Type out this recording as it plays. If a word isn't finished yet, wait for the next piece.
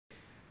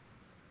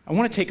I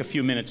want to take a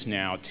few minutes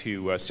now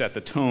to set the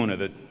tone of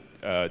the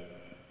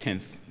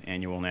 10th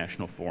Annual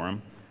National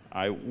Forum.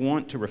 I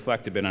want to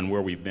reflect a bit on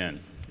where we've been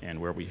and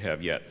where we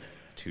have yet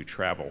to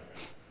travel.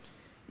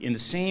 In the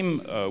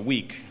same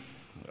week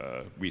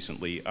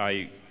recently,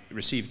 I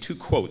received two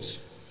quotes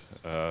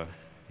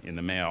in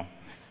the mail.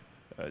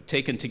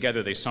 Taken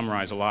together, they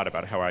summarize a lot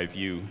about how I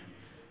view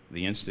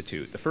the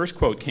Institute. The first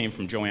quote came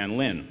from Joanne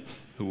Lynn,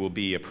 who will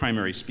be a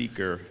plenary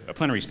speaker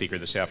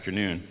this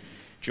afternoon.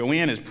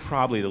 Joanne is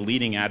probably the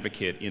leading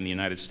advocate in the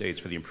United States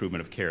for the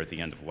improvement of care at the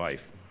end of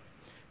life.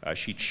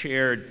 She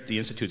chaired the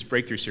Institute's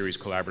Breakthrough Series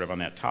Collaborative on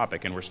that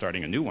topic, and we're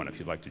starting a new one if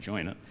you'd like to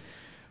join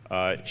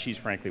it. She's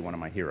frankly one of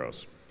my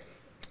heroes.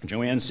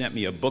 Joanne sent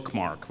me a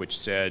bookmark which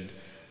said,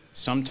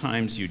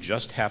 "Sometimes you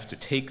just have to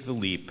take the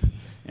leap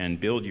and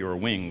build your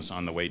wings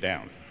on the way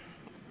down."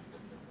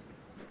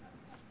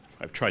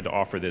 I've tried to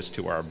offer this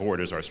to our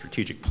board as our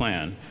strategic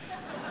plan.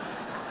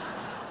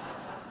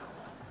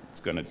 It's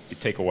going to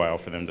take a while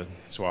for them to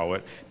swallow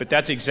it. But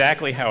that's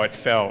exactly how it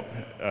felt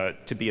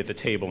to be at the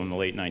table in the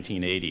late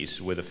 1980s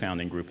with a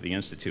founding group of the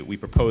Institute. We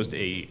proposed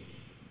a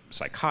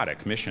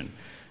psychotic mission.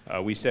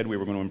 We said we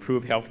were going to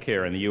improve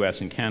healthcare in the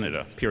US and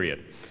Canada,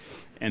 period.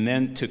 And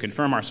then to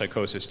confirm our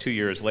psychosis 2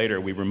 years later,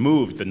 we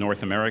removed the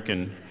North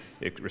American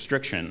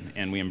restriction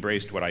and we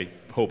embraced what I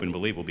hope and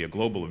believe will be a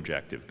global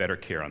objective, better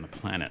care on the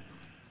planet.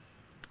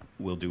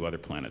 We'll do other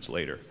planets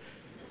later.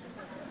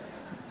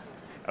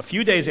 A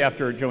few days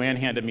after Joanne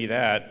handed me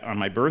that, on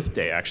my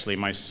birthday actually,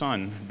 my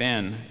son,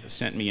 Ben,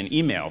 sent me an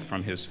email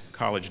from his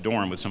college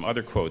dorm with some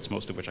other quotes,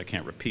 most of which I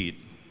can't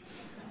repeat.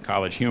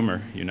 College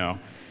humor, you know.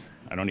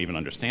 I don't even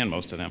understand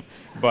most of them.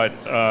 But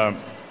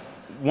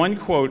one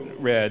quote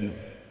read,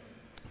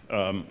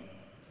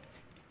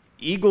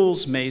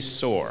 "Eagles may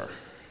soar,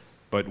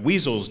 but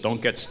weasels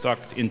don't get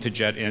stuck into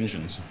jet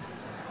engines."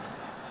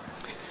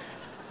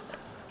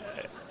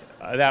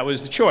 That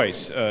was the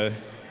choice.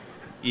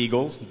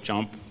 Eagles,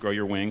 jump, grow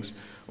your wings,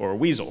 or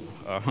weasel,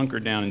 hunker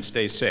down and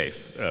stay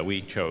safe.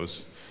 We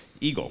chose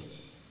eagle.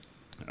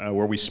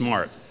 Were we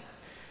smart?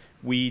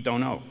 We don't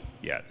know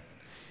yet.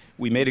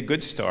 We made a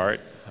good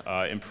start.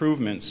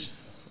 Improvements,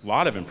 a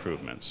lot of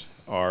improvements,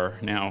 are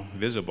now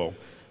visible,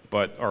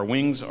 but our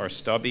wings are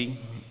stubby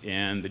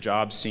and the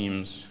job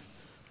seems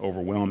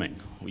overwhelming.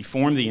 We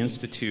formed the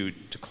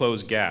Institute to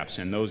close gaps,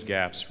 and those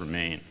gaps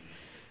remain.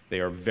 They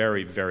are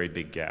very, very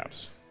big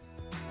gaps.